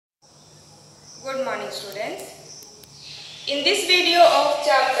Good morning, students. In this video of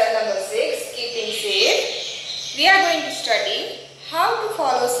chapter number 6, Keeping Safe, we are going to study how to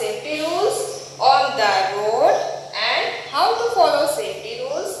follow safety rules on the road and how to follow safety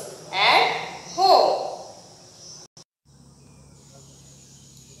rules at home.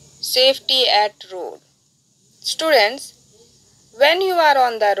 Safety at road. Students, when you are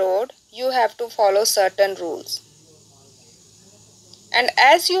on the road, you have to follow certain rules. And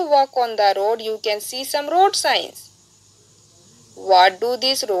as you walk on the road, you can see some road signs. What do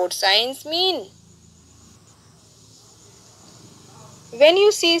these road signs mean? When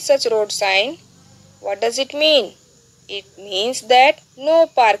you see such road sign, what does it mean? It means that no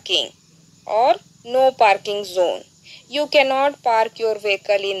parking or no parking zone. You cannot park your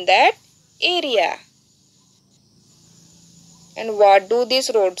vehicle in that area. And what do this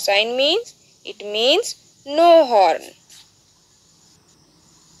road sign means? It means no horn.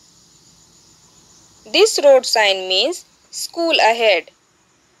 This road sign means school ahead.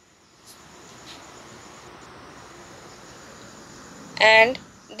 And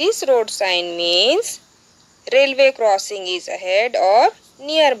this road sign means railway crossing is ahead or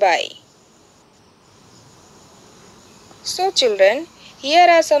nearby. So children, here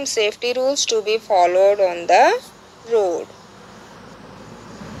are some safety rules to be followed on the road.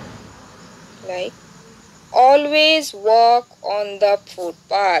 Like, always walk on the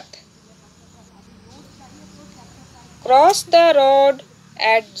footpath. Cross the road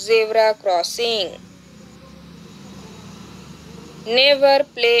at zebra crossing. Never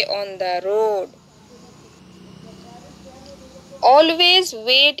play on the road. Always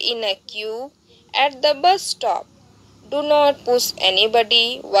wait in a queue at the bus stop. Do not push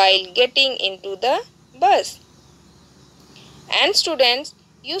anybody while getting into the bus. And students,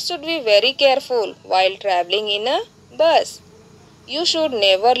 you should be very careful while traveling in a bus. You should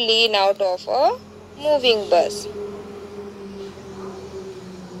never lean out of a moving bus.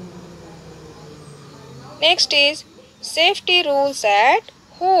 Next is safety rules at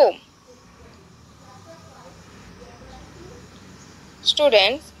home.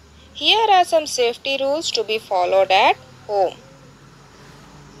 Students, here are some safety rules to be followed at home.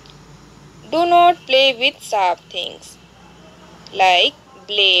 Do not play with sharp things like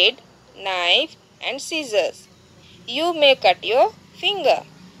blade, knife and scissors. You may cut your finger.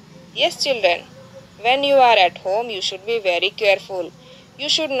 Yes children, when you are at home you should be very careful. You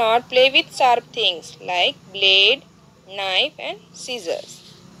should not play with sharp things like blade, knife and scissors.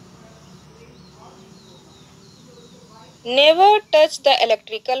 Never touch the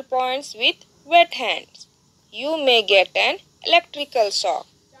electrical points with wet hands. You may get an electrical shock.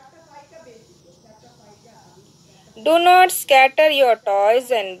 Do not scatter your toys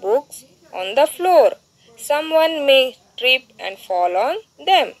and books on the floor. Someone may trip and fall on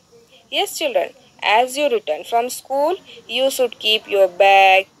them. Yes children, as you return from school, you should keep your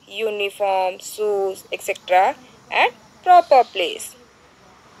bag, uniform, shoes, etc. at proper place.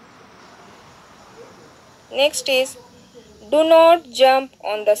 Next is, do not jump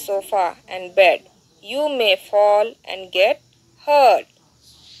on the sofa and bed. You may fall and get hurt.